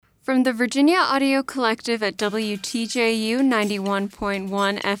From the Virginia Audio Collective at WTJU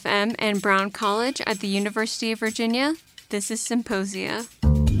 91.1 FM and Brown College at the University of Virginia, this is Symposia.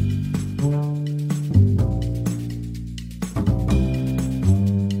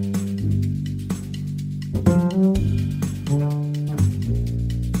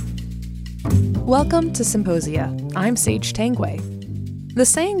 Welcome to Symposia. I'm Sage Tangway. The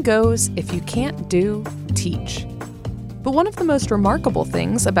saying goes, if you can't do, teach. But one of the most remarkable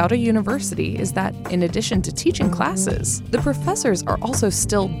things about a university is that, in addition to teaching classes, the professors are also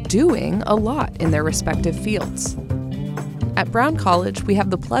still doing a lot in their respective fields. At Brown College, we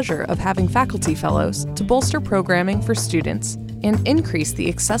have the pleasure of having faculty fellows to bolster programming for students and increase the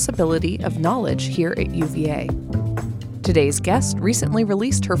accessibility of knowledge here at UVA. Today's guest recently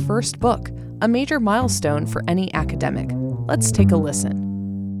released her first book, a major milestone for any academic. Let's take a listen.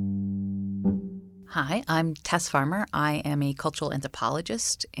 Hi, I'm Tess Farmer. I am a cultural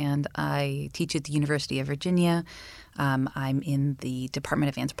anthropologist, and I teach at the University of Virginia. I'm in the Department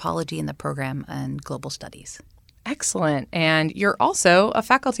of Anthropology in the program in Global Studies. Excellent. And you're also a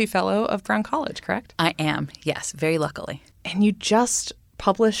faculty fellow of Brown College, correct? I am, yes, very luckily. And you just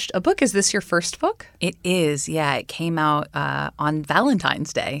published a book. Is this your first book? It is, yeah. It came out on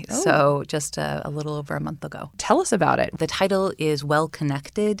Valentine's Day, so just a little over a month ago. Tell us about it. The title is Well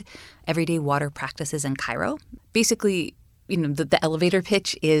Connected, Everyday Water Practices in Cairo. Basically, the elevator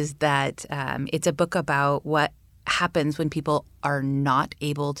pitch is that it's a book about what happens when people are not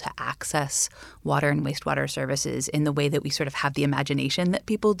able to access water and wastewater services in the way that we sort of have the imagination that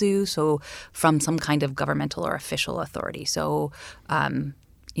people do, so from some kind of governmental or official authority. So,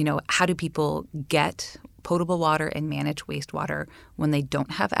 how do people get potable water and manage wastewater when they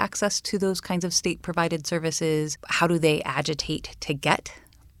don't have access to those kinds of state-provided services? How do they agitate to get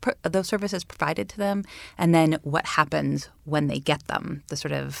those services provided to them? And then what happens when they get them, the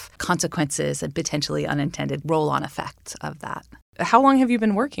sort of consequences and potentially unintended roll-on effects of that. How long have you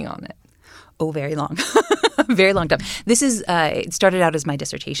been working on it? Oh, very long. Very long time. This is, it started out as my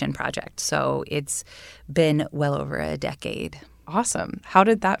dissertation project, so it's been well over a decade. Awesome. How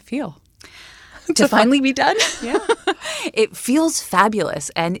did that feel? To finally be done? Yeah. It feels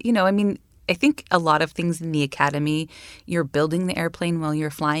fabulous. And, I think a lot of things in the academy, you're building the airplane while you're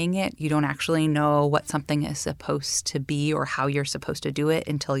flying it. You don't actually know what something is supposed to be or how you're supposed to do it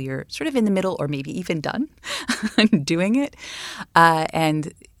until you're sort of in the middle or maybe even done doing it.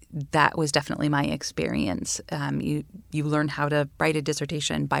 And that was definitely my experience. You learn how to write a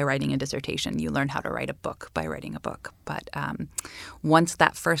dissertation by writing a dissertation. You learn how to write a book by writing a book. But once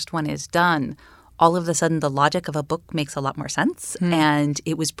that first one is done, all of a sudden, the logic of a book makes a lot more sense. And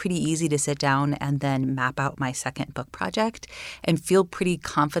it was pretty easy to sit down and then map out my second book project and feel pretty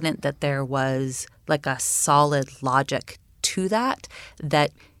confident that there was like a solid logic to that,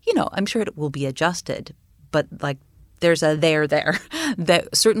 I'm sure it will be adjusted, but like there's a there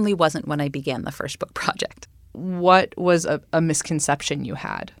that certainly wasn't when I began the first book project. What was a misconception you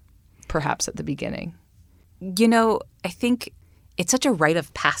had, perhaps at the beginning? I think it's such a rite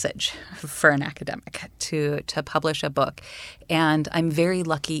of passage for an academic to publish a book. And I'm very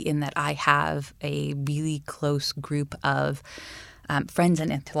lucky in that I have a really close group of friends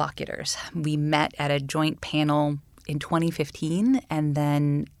and interlocutors. We met at a joint panel in 2015, and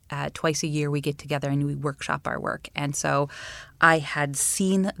then twice a year we get together and we workshop our work. And so I had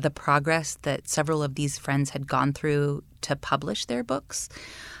seen the progress that several of these friends had gone through to publish their books.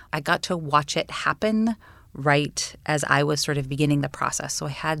 I got to watch it happen right as I was sort of beginning the process. So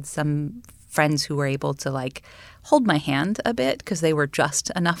I had some friends who were able to hold my hand a bit because they were just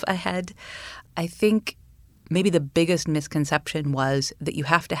enough ahead. I think maybe the biggest misconception was that you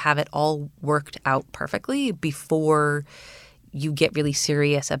have to have it all worked out perfectly before you get really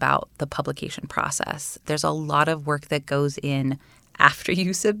serious about the publication process. There's a lot of work that goes in after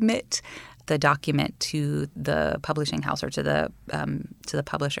you submit the document to the publishing house or to the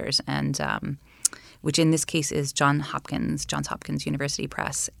publishers, and which in this case is Johns Hopkins University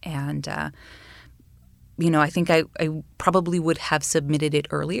Press. And, I think I probably would have submitted it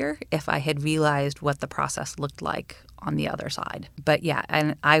earlier if I had realized what the process looked like on the other side. But yeah,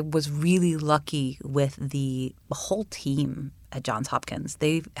 and I was really lucky with the whole team at Johns Hopkins.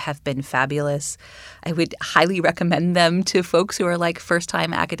 They have been fabulous. I would highly recommend them to folks who are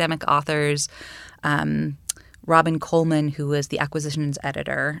first-time academic authors. Robin Coleman, who was the acquisitions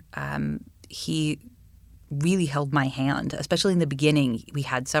editor, he really held my hand, especially in the beginning. We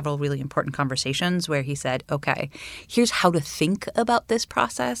had several really important conversations where he said, okay, here's how to think about this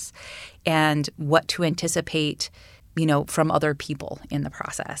process and what to anticipate, from other people in the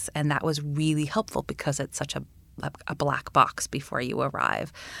process. And that was really helpful because it's such a a black box before you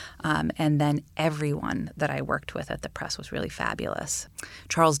arrive. And then everyone that I worked with at the press was really fabulous.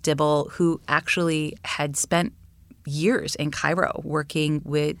 Charles Dibble, who actually had spent years in Cairo working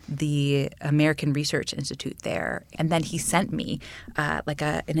with the American Research Institute there. And then he sent me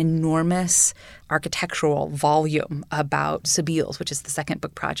an enormous architectural volume about Sabiles, which is the second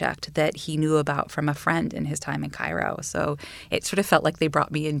book project that he knew about from a friend in his time in Cairo. So it sort of felt like they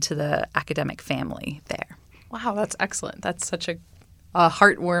brought me into the academic family there. Wow, that's excellent. That's such a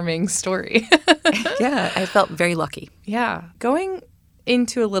heartwarming story. Yeah, I felt very lucky. Yeah. Going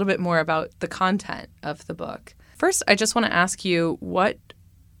into a little bit more about the content of the book. First, I just want to ask you what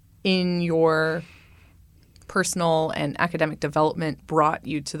in your personal and academic development brought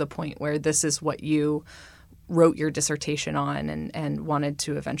you to the point where this is what you wrote your dissertation on and wanted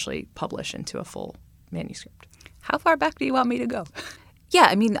to eventually publish into a full manuscript? How far back do you want me to go? Yeah,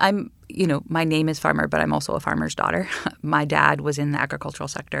 I mean, my name is Farmer, but I'm also a farmer's daughter. My dad was in the agricultural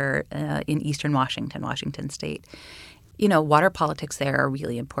sector in eastern Washington State. Water politics there are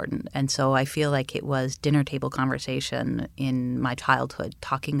really important. And so I feel like it was dinner table conversation in my childhood,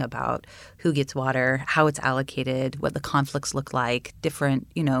 talking about who gets water, how it's allocated, what the conflicts look like, different,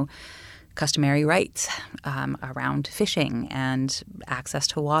 customary rights around fishing and access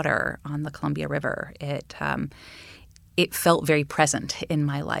to water on the Columbia River. It felt very present in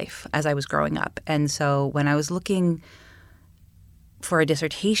my life as I was growing up. And so when I was looking for a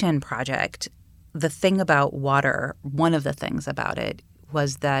dissertation project, the thing about water, one of the things about it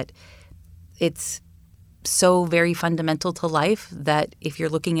was that it's so very fundamental to life that if you're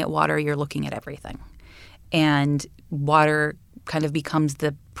looking at water, you're looking at everything. And water kind of becomes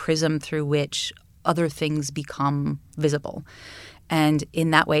the prism through which other things become visible. And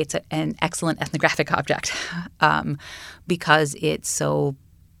in that way, it's an excellent ethnographic object because it's so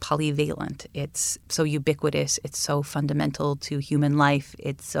polyvalent. It's so ubiquitous. It's so fundamental to human life.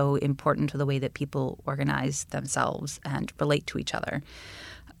 It's so important to the way that people organize themselves and relate to each other.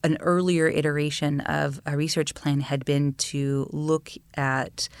 An earlier iteration of a research plan had been to look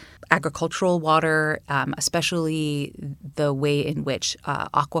at agricultural water, especially the way in which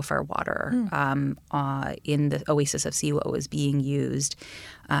aquifer water in the oasis of Siwa was being used.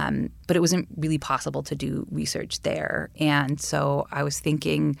 But it wasn't really possible to do research there. And so I was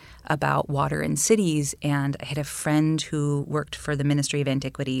thinking about water in cities, and I had a friend who worked for the Ministry of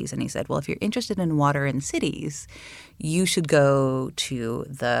Antiquities, and he said, well, if you're interested in water in cities, you should go to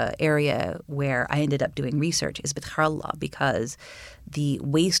the area where I ended up doing research, is Bitharallah, because the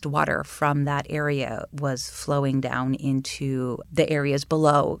wastewater from that area was flowing down into the areas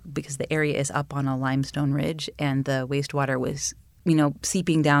below, because the area is up on a limestone ridge, and the wastewater was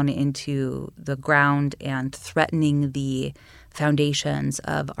seeping down into the ground and threatening the foundations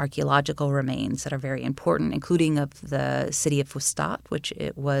of archaeological remains that are very important, including of the city of Fustat, which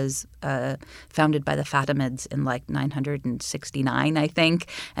it was founded by the Fatimids in 969, I think.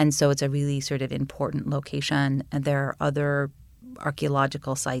 And so it's a really sort of important location. And there are other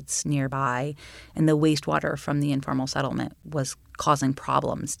archaeological sites nearby, and the wastewater from the informal settlement was causing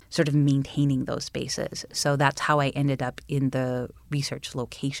problems sort of maintaining those spaces. So that's how I ended up in the research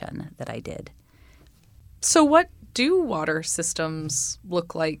location that I did. So what do water systems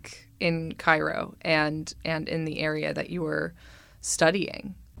look like in Cairo and in the area that you were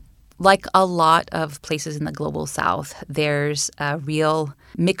studying? Like a lot of places in the global south, there's a real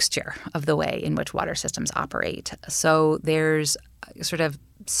mixture of the way in which water systems operate. So there's sort of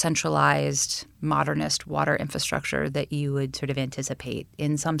centralized modernist water infrastructure that you would sort of anticipate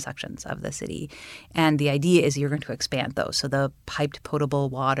in some sections of the city. And the idea is you're going to expand those. So the piped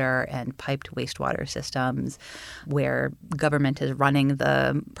potable water and piped wastewater systems where government is running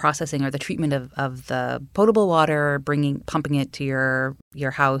the processing or the treatment of the potable water, pumping it to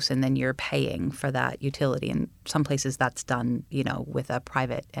your house, and then you're paying for that utility. In some places that's done, with a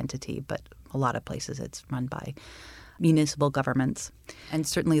private entity, but a lot of places it's run by municipal governments. And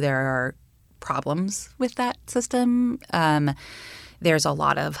certainly there are problems with that system. There's a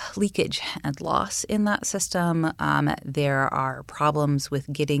lot of leakage and loss in that system. There are problems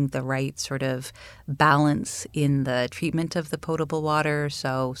with getting the right sort of balance in the treatment of the potable water.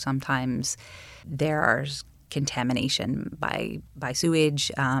 So sometimes there's contamination by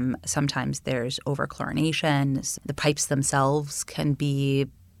sewage. Sometimes there's overchlorination. The pipes themselves can be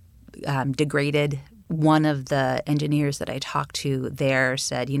degraded. One of the engineers that I talked to there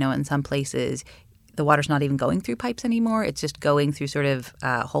said, in some places the water's not even going through pipes anymore. It's just going through sort of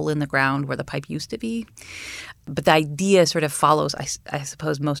a hole in the ground where the pipe used to be. But the idea sort of follows, I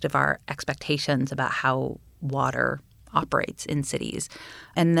suppose, most of our expectations about how water operates in cities.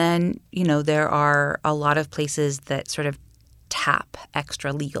 And then, there are a lot of places that sort of tap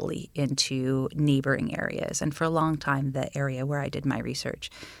extra legally into neighboring areas. And for a long time, the area where I did my research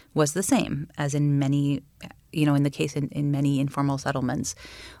was the same as in many, in the case in many informal settlements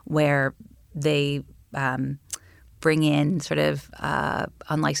where they bring in sort of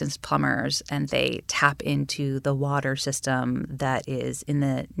unlicensed plumbers and they tap into the water system that is in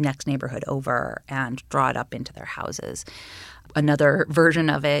the next neighborhood over and draw it up into their houses. Another version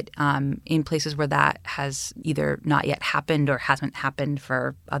of it in places where that has either not yet happened or hasn't happened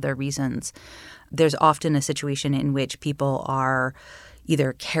for other reasons, there's often a situation in which people are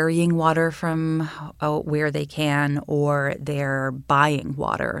either carrying water from where they can or they're buying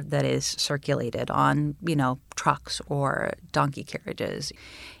water that is circulated on, trucks or donkey carriages.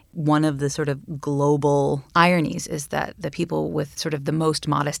 One of the sort of global ironies is that the people with sort of the most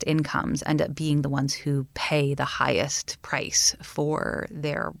modest incomes end up being the ones who pay the highest price for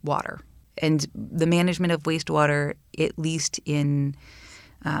their water. And the management of wastewater, at least in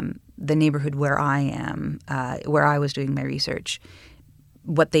the neighborhood where I am, where I was doing my research,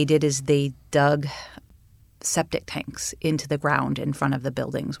 what they did is they dug septic tanks into the ground in front of the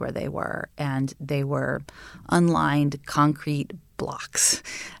buildings where they were, and they were unlined concrete blocks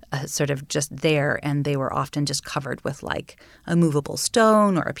sort of just there, and they were often just covered with like a movable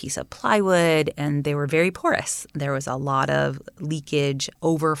stone or a piece of plywood, and they were very porous. There was a lot of leakage,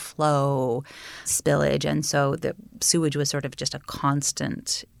 overflow, spillage, and so the sewage was sort of just a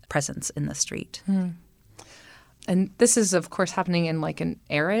constant presence in the street. And this is, of course, happening in like an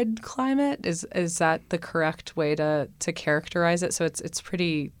arid climate. Is that the correct way to characterize it? So it's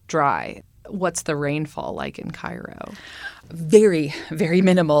pretty dry. What's the rainfall like in Cairo? Very, very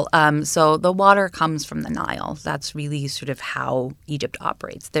minimal. So the water comes from the Nile. That's really sort of how Egypt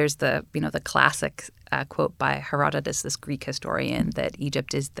operates. There's the classic quote by Herodotus, this Greek historian, that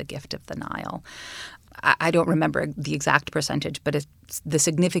Egypt is the gift of the Nile. I don't remember the exact percentage, but it's the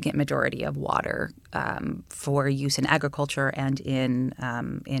significant majority of water for use in agriculture and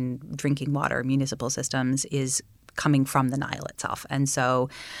in drinking water municipal systems is coming from the Nile itself. And so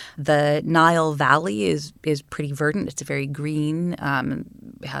the Nile Valley is pretty verdant. It's very green.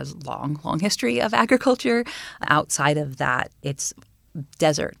 It has long history of agriculture. Outside of that, it's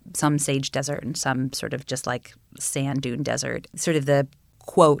desert, some sage desert and some sort of just like sand dune desert. Sort of the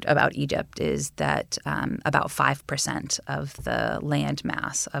quote about Egypt is that about 5% of the land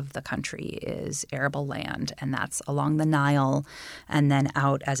mass of the country is arable land, and that's along the Nile and then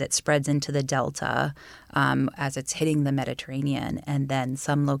out as it spreads into the delta, as it's hitting the Mediterranean, and then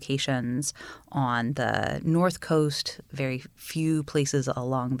some locations on the north coast, very few places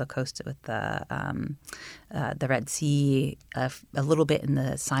along the coast with the Red Sea, a little bit in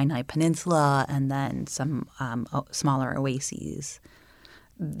the Sinai Peninsula, and then some smaller oases.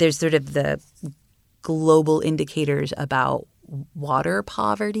 There's sort of the global indicators about water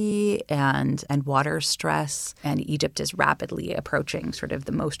poverty and water stress, and Egypt is rapidly approaching sort of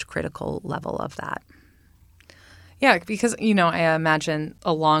the most critical level of that. Yeah, because, I imagine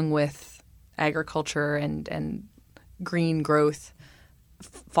along with agriculture and green growth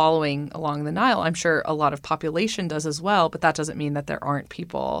following along the Nile, I'm sure a lot of population does as well, but that doesn't mean that there aren't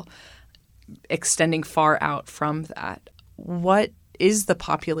people extending far out from that. What is the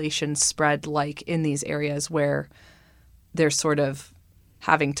population spread like in these areas where they're sort of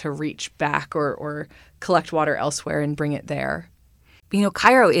having to reach back or collect water elsewhere and bring it there?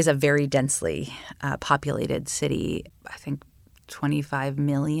 Cairo is a very densely populated city. I think 25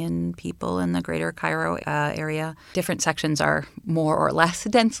 million people in the greater Cairo area. Different sections are more or less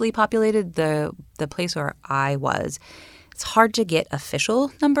densely populated. The place where I was, it's hard to get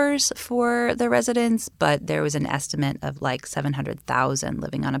official numbers for the residents, but there was an estimate of like 700,000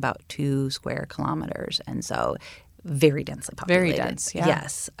 living on about 2 square kilometers. And so very densely populated. Very dense, yeah.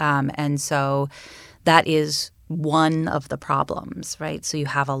 Yes. And so that is one of the problems, right? So you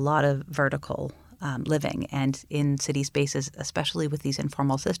have a lot of vertical living. And in city spaces, especially with these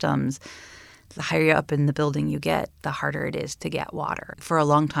informal systems, the higher up in the building you get, the harder it is to get water. For a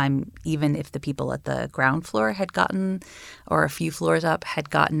long time, even if the people at the ground floor had gotten, or a few floors up, had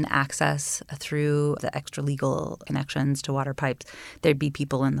gotten access through the extra legal connections to water pipes, there'd be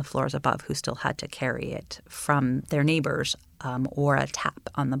people in the floors above who still had to carry it from their neighbors or a tap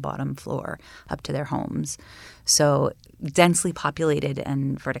on the bottom floor up to their homes. So densely populated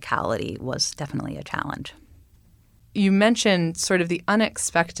and verticality was definitely a challenge. You mentioned sort of the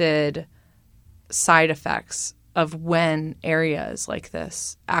unexpected side effects of when areas like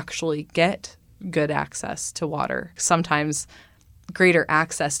this actually get good access to water. Sometimes greater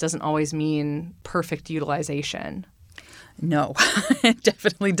access doesn't always mean perfect utilization. No, it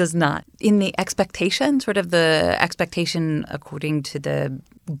definitely does not. In the expectation, sort of the expectation according to the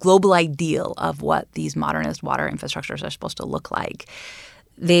global ideal of what these modernist water infrastructures are supposed to look like,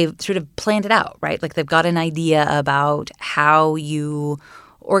 they've sort of planned it out, right? Like they've got an idea about how you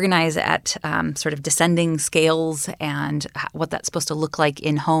organize at sort of descending scales and what that's supposed to look like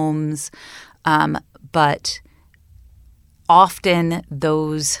in homes. But often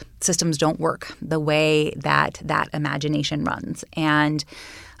those systems don't work the way that imagination runs. And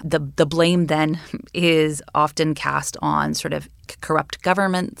the blame then is often cast on sort of corrupt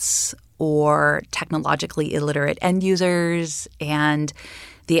governments or technologically illiterate end users. And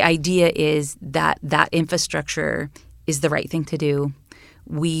the idea is that infrastructure is the right thing to do.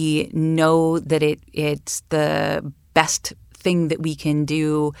 We know that it's the best thing that we can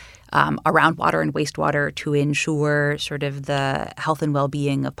do around water and wastewater to ensure sort of the health and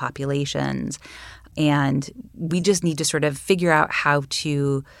well-being of populations. And we just need to sort of figure out how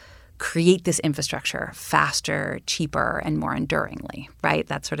to create this infrastructure faster, cheaper, and more enduringly, right?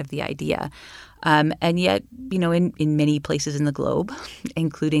 That's sort of the idea. And yet, in many places in the globe,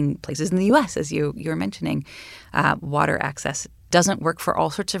 including places in the U.S., as you're mentioning, water access doesn't work for all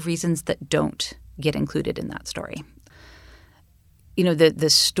sorts of reasons that don't get included in that story. The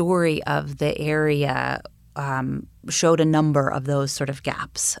story of the area showed a number of those sort of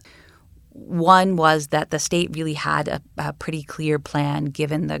gaps. One was that the state really had a pretty clear plan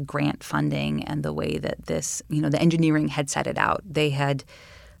given the grant funding and the way that this, the engineering had set it out. They had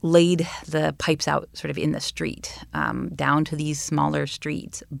laid the pipes out sort of in the street, down to these smaller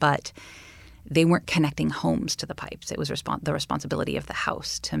streets, but they weren't connecting homes to the pipes. It was the responsibility of the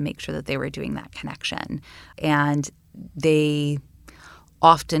house to make sure that they were doing that connection. And they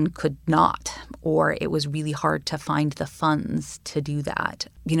often could not, or it was really hard to find the funds to do that.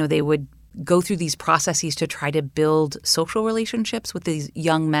 They would go through these processes to try to build social relationships with these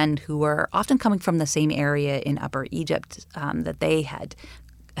young men who were often coming from the same area in Upper Egypt that they had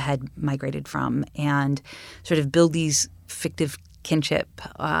migrated from, and sort of build these fictive kinship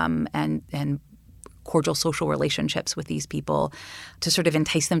and cordial social relationships with these people to sort of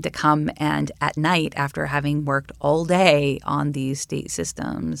entice them to come and at night, after having worked all day on these state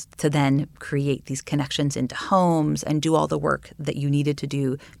systems, to then create these connections into homes and do all the work that you needed to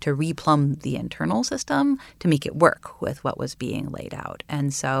do to replumb the internal system to make it work with what was being laid out.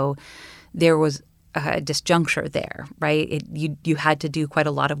 And so there was a disjuncture there, right? You had to do quite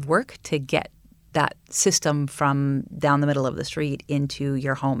a lot of work to get that system from down the middle of the street into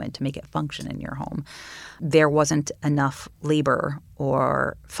your home and to make it function in your home. There wasn't enough labor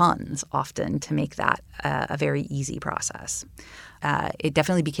or funds often to make that a very easy process. It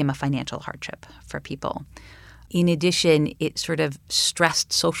definitely became a financial hardship for people. In addition, it sort of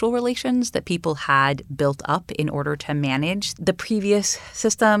stressed social relations that people had built up in order to manage the previous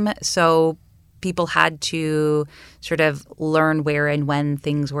system. So people had to sort of learn where and when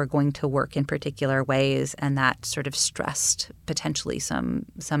things were going to work in particular ways, and that sort of stressed potentially some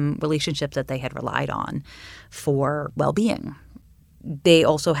relationships that they had relied on for well-being. They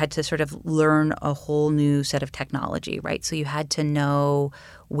also had to sort of learn a whole new set of technology, right? So you had to know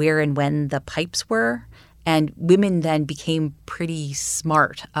where and when the pipes were, and women then became pretty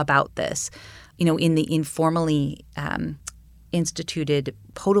smart about this. In the informally instituted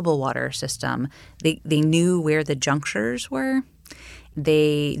potable water system, they knew where the junctures were.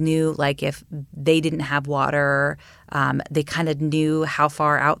 They knew, like, if they didn't have water, they kind of knew how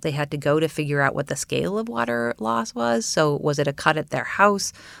far out they had to go to figure out what the scale of water loss was. So was it a cut at their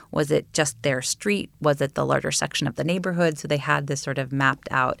house? Was it just their street? Was it the larger section of the neighborhood? So they had this sort of mapped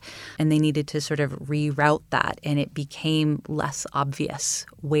out, and they needed to sort of reroute that, and it became less obvious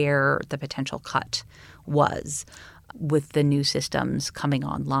where the potential cut was with the new systems coming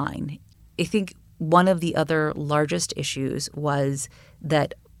online. I think one of the other largest issues was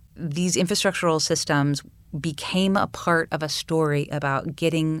that these infrastructural systems became a part of a story about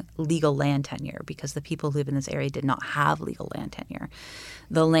getting legal land tenure, because the people who live in this area did not have legal land tenure.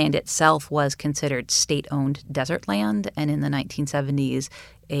 The land itself was considered state-owned desert land, and in the 1970s,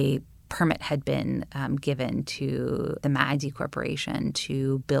 a permit had been given to the Maadzi Corporation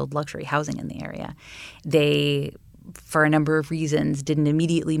to build luxury housing in the area. They, for a number of reasons, didn't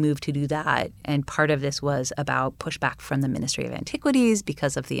immediately move to do that. And part of this was about pushback from the Ministry of Antiquities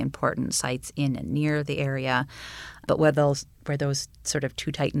because of the important sites in and near the area. But where those sort of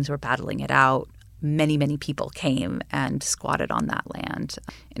two titans were battling it out, many, many people came and squatted on that land.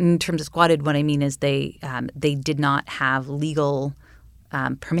 In terms of squatted, what I mean is they did not have legal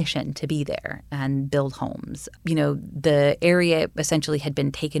permission to be there and build homes. The area essentially had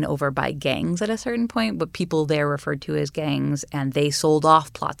been taken over by gangs at a certain point, what people there referred to as gangs, and they sold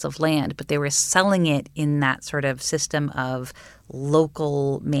off plots of land, but they were selling it in that sort of system of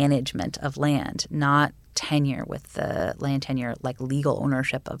local management of land, not tenure with the land tenure, like legal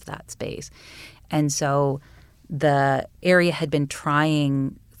ownership of that space. And so the area had been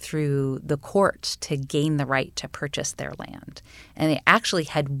trying through the courts to gain the right to purchase their land. And they actually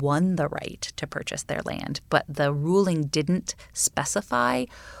had won the right to purchase their land, but the ruling didn't specify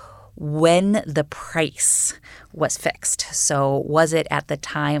when the price was fixed. So was it at the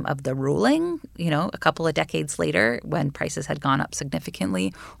time of the ruling, a couple of decades later when prices had gone up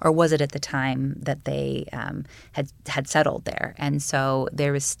significantly, or was it at the time that they had settled there? And so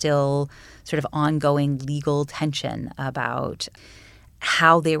there was still sort of ongoing legal tension about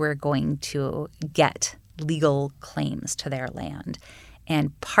how they were going to get legal claims to their land.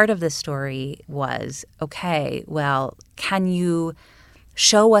 And part of the story was, okay, well, can you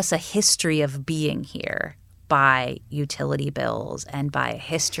show us a history of being here by utility bills and by a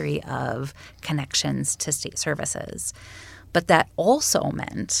history of connections to state services? But that also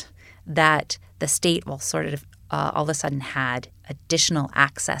meant that the state all of a sudden had additional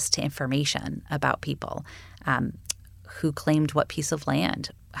access to information about people, who claimed what piece of land,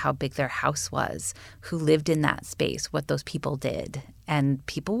 how big their house was, who lived in that space, what those people did. And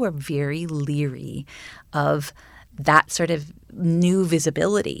people were very leery of that sort of new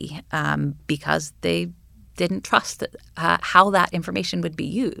visibility because they didn't trust how that information would be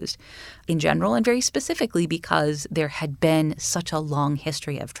used in general, and very specifically because there had been such a long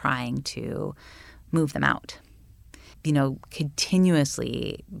history of trying to move them out.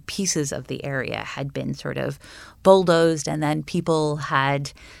 Continuously pieces of the area had been sort of bulldozed, and then people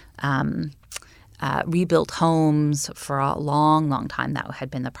had rebuilt homes for a long, long time. That had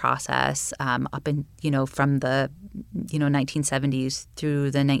been the process up in, from the, 1970s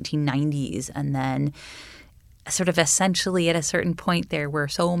through the 1990s. And then sort of essentially at a certain point, there were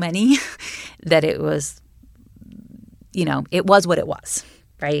so many that it was, it was what it was.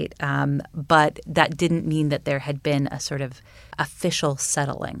 Right. But that didn't mean that there had been a sort of official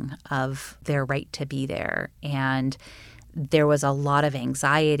settling of their right to be there. And there was a lot of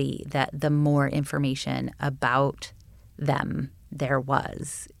anxiety that the more information about them there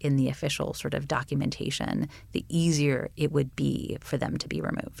was in the official sort of documentation, the easier it would be for them to be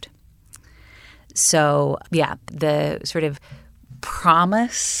removed. So, yeah, the sort of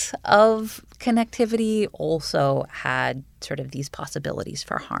promise of connectivity also had sort of these possibilities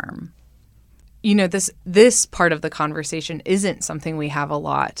for harm. This part of the conversation isn't something we have a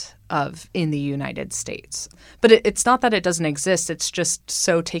lot of in the United States. But it's not that it doesn't exist. It's just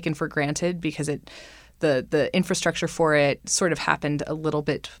so taken for granted because the infrastructure for it sort of happened a little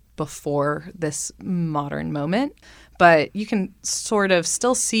bit before this modern moment. But you can sort of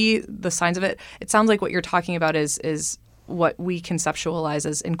still see the signs of it. It sounds like what you're talking about is what we conceptualize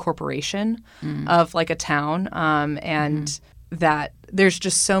as incorporation of like a town, and that there's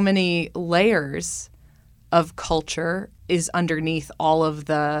just so many layers of culture is underneath all of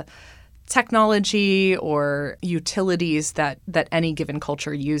the technology or utilities that any given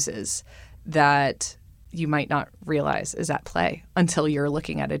culture uses that you might not realize is at play until you're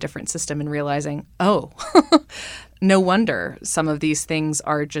looking at a different system and realizing, oh, no wonder some of these things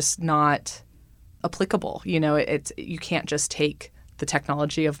are just not applicable. You can't just take the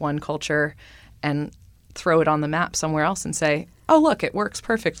technology of one culture and throw it on the map somewhere else and say, oh, look, it works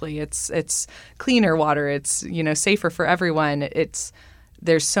perfectly. It's cleaner water. It's, safer for everyone.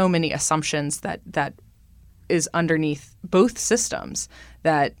 There's so many assumptions that is underneath both systems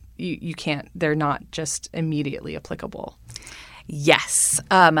that you can't, they're not just immediately applicable. Yes.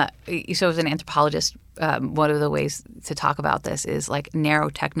 So as an anthropologist, one of the ways to talk about this is like narrow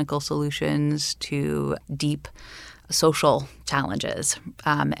technical solutions to deep social challenges.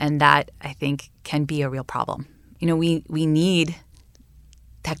 And that, I think, can be a real problem. We need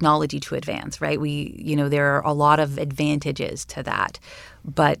technology to advance, right? There are a lot of advantages to that.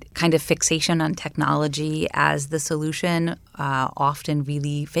 But kind of fixation on technology as the solution often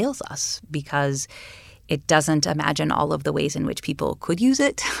really fails us because it doesn't imagine all of the ways in which people could use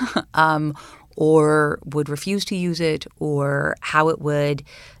it or would refuse to use it, or how it would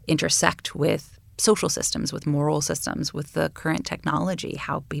intersect with social systems, with moral systems, with the current technology,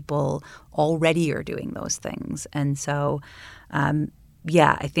 how people already are doing those things. And so,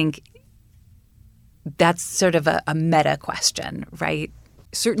 I think that's sort of a meta question, right?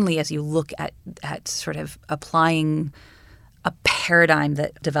 Certainly as you look at sort of applying a paradigm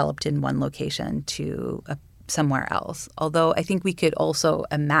that developed in one location to a somewhere else. Although I think we could also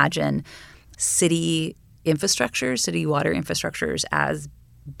imagine city infrastructure, city water infrastructures as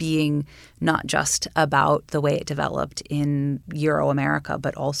being not just about the way it developed in Euro-America,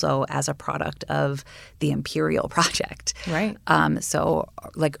 but also as a product of the imperial project. Right. So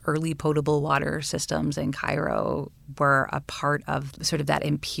like early potable water systems in Cairo were a part of sort of that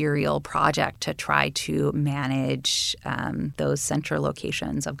imperial project to try to manage those central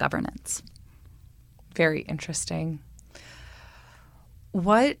locations of governance. Very interesting.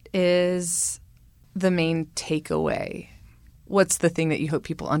 What is the main takeaway? What's the thing that you hope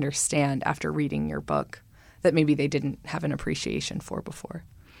people understand after reading your book that maybe they didn't have an appreciation for before?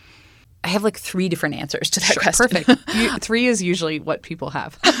 I have like 3 different answers to that question. Perfect. 3 is usually what people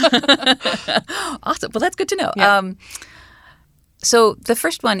have. Awesome. Well, that's good to know. Yeah. So the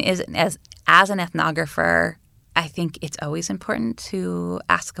first one is, as an ethnographer, I think it's always important to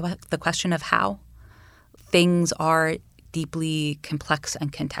ask about the question of how. Things are deeply complex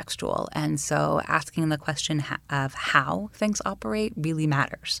and contextual. And so asking the question of how things operate really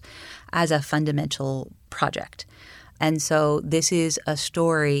matters as a fundamental project. And so this is a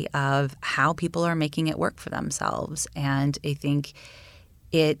story of how people are making it work for themselves. And I think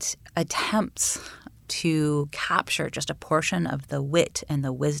it attempts to capture just a portion of the wit and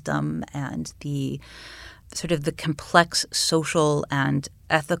the wisdom and the sort of the complex social and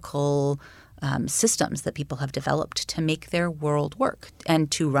ethical systems that people have developed to make their world work and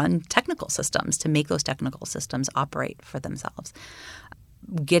to run technical systems, to make those technical systems operate for themselves.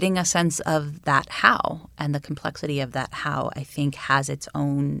 Getting a sense of that how and the complexity of that how, I think, has its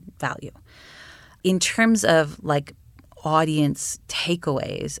own value. In terms of like audience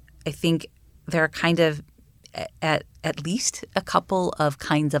takeaways, I think there are kind of at least a couple of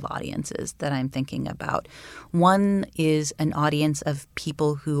kinds of audiences that I'm thinking about. One is an audience of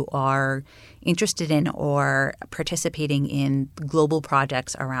people who are interested in or participating in global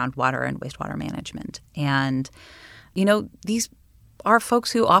projects around water and wastewater management. And, you know, these are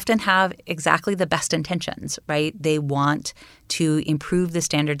folks who often have exactly the best intentions, right? They want to improve the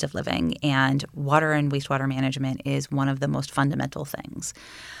standards of living, and water and wastewater management is one of the most fundamental things.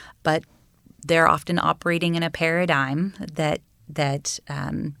 But they're often operating in a paradigm that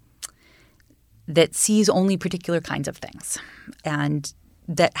sees only particular kinds of things, and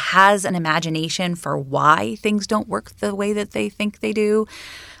that has an imagination for why things don't work the way that they think they do,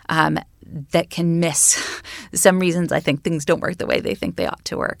 that can miss some reasons I think things don't work the way they think they ought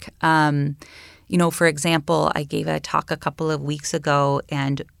to work. You know, for example, I gave a talk a couple of weeks ago,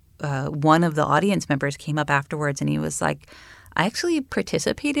 and one of the audience members came up afterwards, and he was like, I actually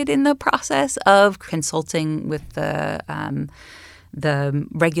participated in the process of consulting with the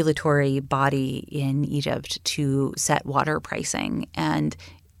regulatory body in Egypt to set water pricing. And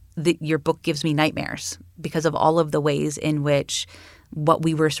your book gives me nightmares because of all of the ways in which what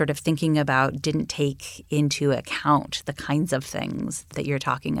we were sort of thinking about didn't take into account the kinds of things that you're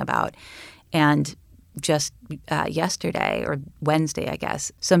talking about. And just yesterday or Wednesday, I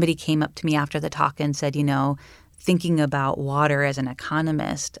guess, somebody came up to me after the talk and said, you know, thinking about water as an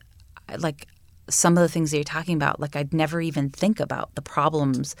economist, like some of the things that you're talking about, like I'd never even think about the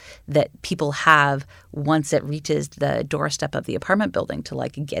problems that people have once it reaches the doorstep of the apartment building to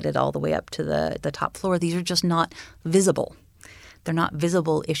like get it all the way up to the top floor. These are just not visible. They're not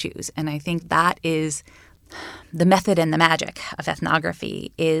visible issues. And I think that is the method and the magic of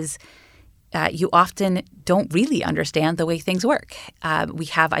ethnography is you often don't really understand the way things work. We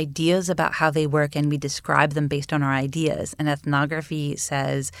have ideas about how they work, and we describe them based on our ideas. And ethnography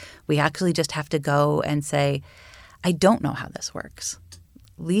says we actually just have to go and say, I don't know how this works.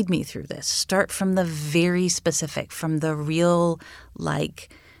 Lead me through this. Start from the very specific, from the real,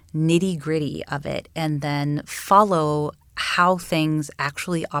 like, nitty-gritty of it, and then follow how things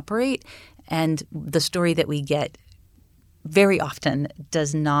actually operate. And the story that we get very often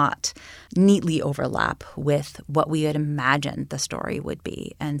does not neatly overlap with what we would imagine the story would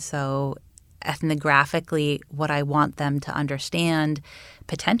be. And so ethnographically, what I want them to understand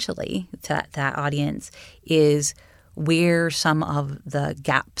potentially to that audience is where some of the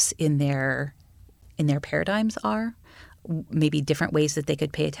gaps in their paradigms are, maybe different ways that they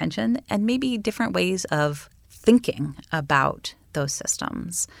could pay attention, and maybe different ways of thinking about those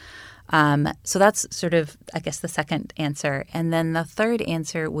systems. So that's sort of, I guess, the second answer. And then the third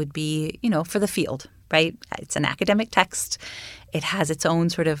answer would be, you know, for the field, right? It's an academic text. It has its own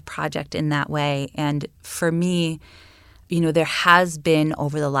sort of project in that way. And for me, you know, there has been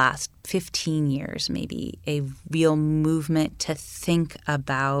over the last 15 years maybe a real movement to think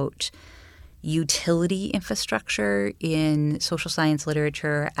about utility infrastructure in social science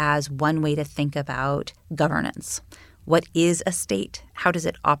literature as one way to think about governance. What is a state? How does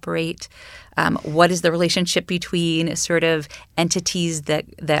it operate? What is the relationship between sort of entities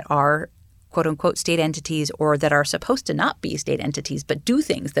that are quote unquote state entities or that are supposed to not be state entities but do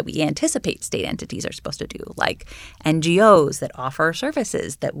things that we anticipate state entities are supposed to do, like NGOs that offer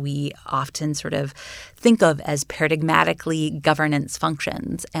services that we often sort of think of as paradigmatically governance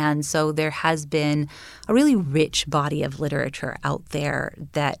functions. And so there has been a really rich body of literature out there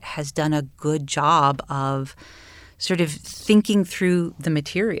that has done a good job of sort of thinking through the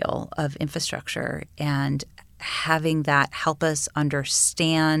material of infrastructure and having that help us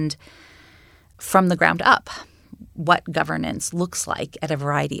understand from the ground up what governance looks like at a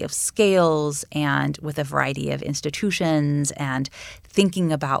variety of scales and with a variety of institutions, and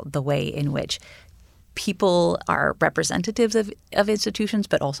thinking about the way in which people are representatives of institutions,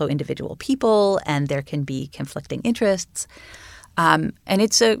 but also individual people, and there can be conflicting interests. And I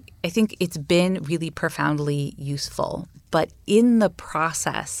think it's been really profoundly useful. But in the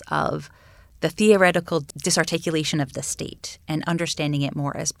process of the theoretical disarticulation of the state and understanding it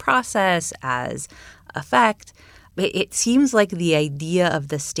more as process, as effect, it seems like the idea of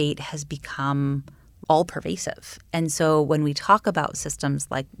the state has become all-pervasive. And so when we talk about systems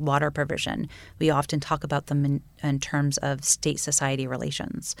like water provision, we often talk about them in terms of state-society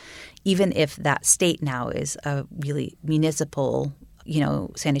relations, even if that state now is a really municipal,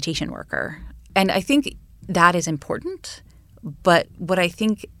 sanitation worker. And I think that is important. But what I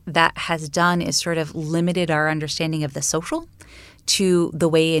think that has done is sort of limited our understanding of the social to the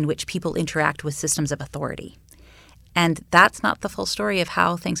way in which people interact with systems of authority. And that's not the full story of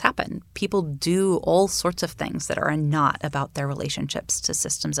how things happen. People do all sorts of things that are not about their relationships to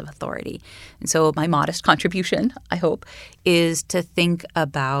systems of authority. And so my modest contribution, I hope, is to think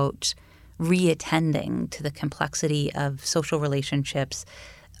about reattending to the complexity of social relationships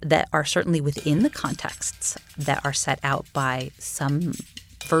that are certainly within the contexts that are set out by some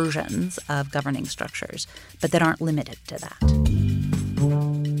versions of governing structures, but that aren't limited to that.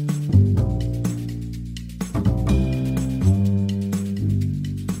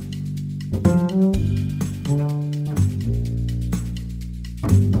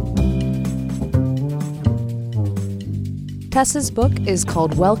 Tess's book is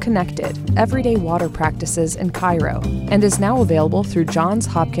called Well Connected: Everyday Water Practices in Cairo and is now available through Johns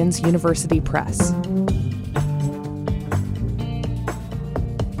Hopkins University Press.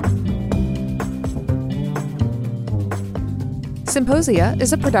 Symposia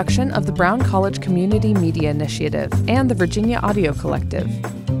is a production of the Brown College Community Media Initiative and the Virginia Audio Collective.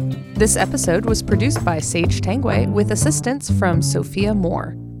 This episode was produced by Sage Tangway with assistance from Sophia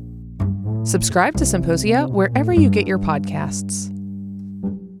Moore. Subscribe to Symposia wherever you get your podcasts.